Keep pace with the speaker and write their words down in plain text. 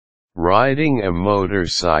Riding a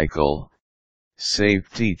motorcycle,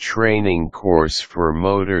 safety training course for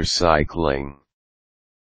motorcycling.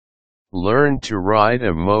 Learn to ride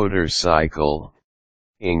a motorcycle,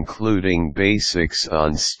 including basics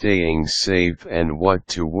on staying safe and what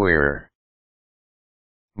to wear.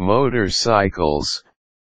 Motorcycles,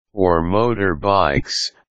 or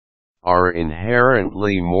motorbikes, are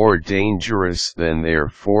inherently more dangerous than their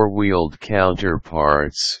four-wheeled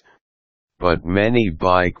counterparts, but many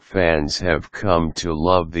bike fans have come to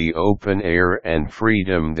love the open air and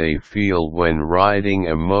freedom they feel when riding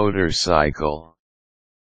a motorcycle.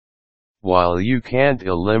 While you can't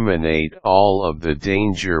eliminate all of the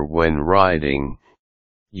danger when riding,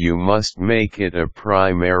 you must make it a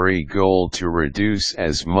primary goal to reduce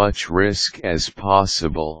as much risk as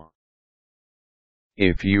possible.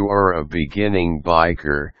 If you are a beginning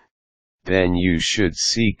biker, then you should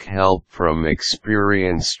seek help from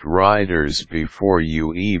experienced riders before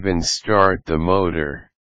you even start the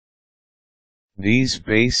motor. These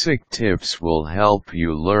basic tips will help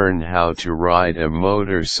you learn how to ride a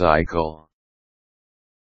motorcycle.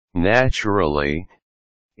 Naturally,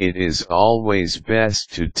 it is always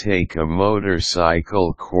best to take a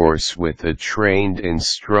motorcycle course with a trained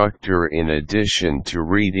instructor in addition to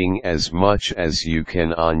reading as much as you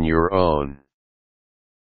can on your own.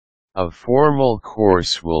 A formal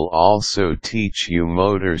course will also teach you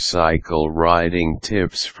motorcycle riding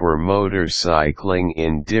tips for motorcycling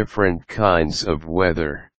in different kinds of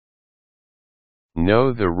weather.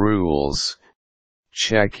 Know the rules.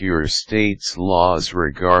 Check your state's laws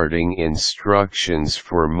regarding instructions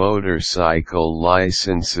for motorcycle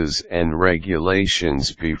licenses and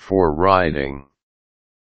regulations before riding.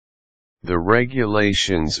 The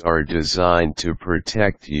regulations are designed to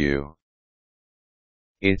protect you.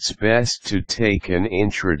 It's best to take an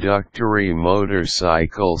introductory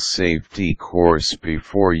motorcycle safety course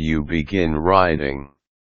before you begin riding.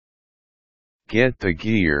 Get the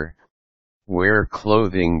gear. Wear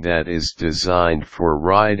clothing that is designed for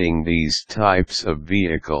riding these types of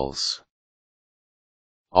vehicles.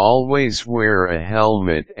 Always wear a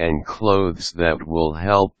helmet and clothes that will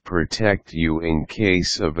help protect you in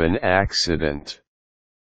case of an accident.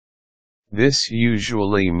 This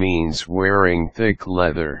usually means wearing thick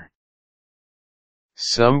leather.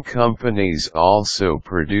 Some companies also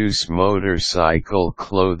produce motorcycle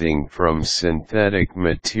clothing from synthetic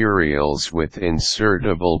materials with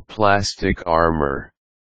insertable plastic armor.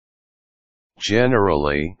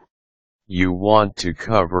 Generally, you want to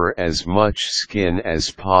cover as much skin as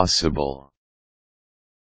possible.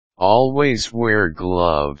 Always wear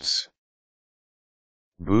gloves.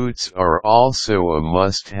 Boots are also a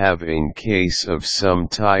must-have in case of some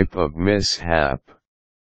type of mishap.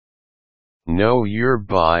 Know your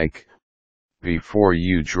bike. Before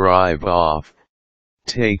you drive off,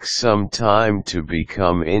 take some time to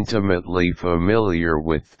become intimately familiar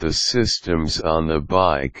with the systems on the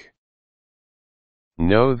bike.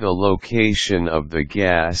 Know the location of the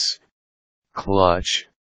gas, clutch,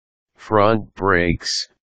 front brakes,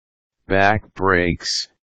 back brakes,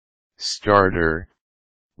 starter,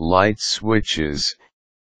 light switches,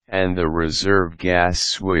 and the reserve gas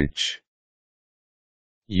switch.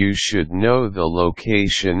 You should know the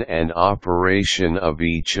location and operation of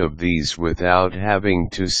each of these without having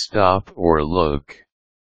to stop or look.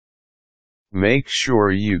 Make sure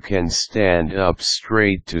you can stand up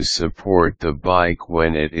straight to support the bike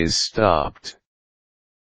when it is stopped.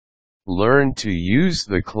 Learn to use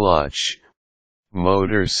the clutch.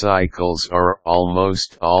 Motorcycles are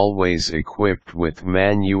almost always equipped with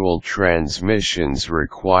manual transmissions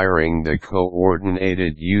requiring the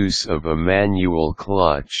coordinated use of a manual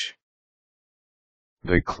clutch.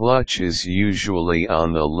 The clutch is usually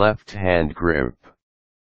on the left-hand grip.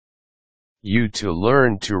 You to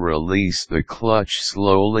learn to release the clutch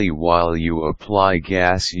slowly while you apply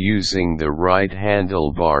gas using the right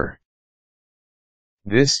handlebar.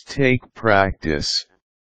 This takes practice,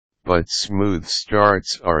 but smooth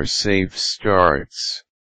starts are safe starts.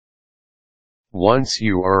 Once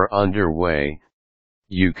you are underway,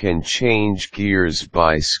 you can change gears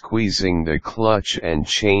by squeezing the clutch and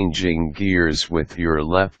changing gears with your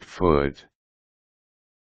left foot.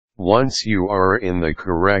 Once you are in the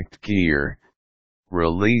correct gear,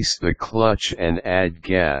 release the clutch and add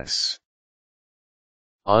gas.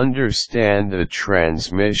 Understand the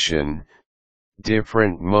transmission.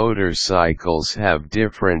 Different motorcycles have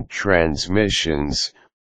different transmissions,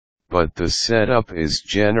 but the setup is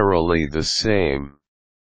generally the same.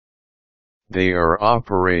 They are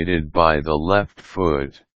operated by the left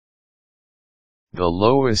foot. The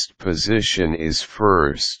lowest position is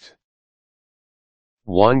first.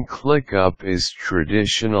 One click up is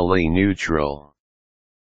traditionally neutral.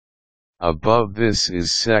 Above this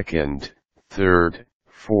is second, third,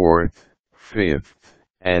 fourth, fifth,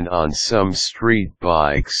 and on some street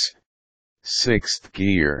bikes, sixth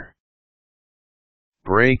gear.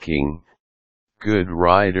 Braking. Good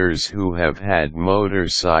riders who have had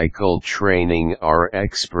motorcycle training are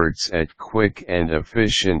experts at quick and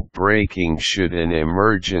efficient braking should an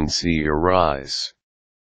emergency arise.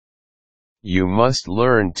 You must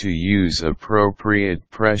learn to use appropriate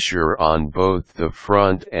pressure on both the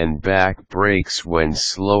front and back brakes when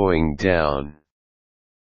slowing down.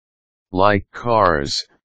 Like cars,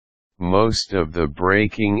 most of the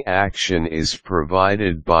braking action is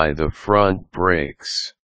provided by the front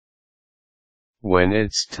brakes. When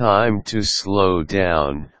it's time to slow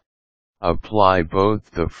down, apply both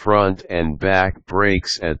the front and back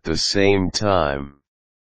brakes at the same time.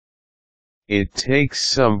 It takes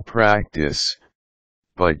some practice,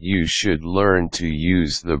 but you should learn to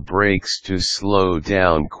use the brakes to slow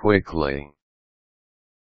down quickly.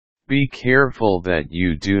 Be careful that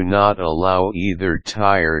you do not allow either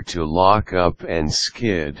tire to lock up and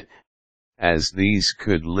skid, as these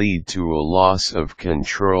could lead to a loss of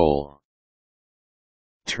control.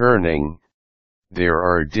 Turning. There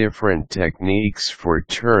are different techniques for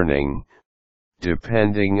turning,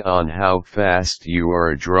 depending on how fast you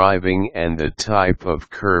are driving and the type of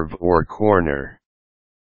curve or corner.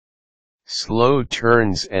 Slow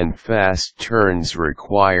turns and fast turns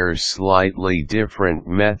require slightly different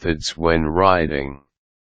methods when riding.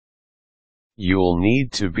 You'll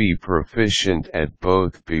need to be proficient at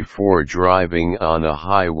both before driving on a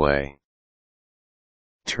highway.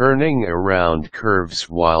 Turning around curves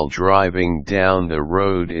while driving down the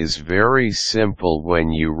road is very simple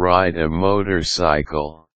when you ride a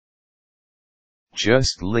motorcycle.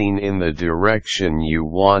 Just lean in the direction you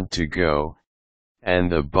want to go,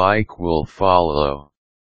 and the bike will follow.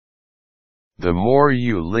 The more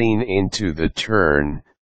you lean into the turn,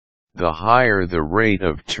 the higher the rate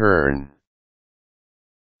of turn.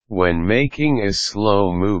 When making a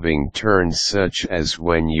slow-moving turn such as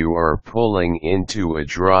when you are pulling into a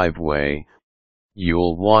driveway,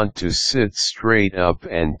 you'll want to sit straight up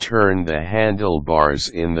and turn the handlebars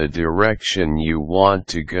in the direction you want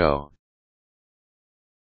to go.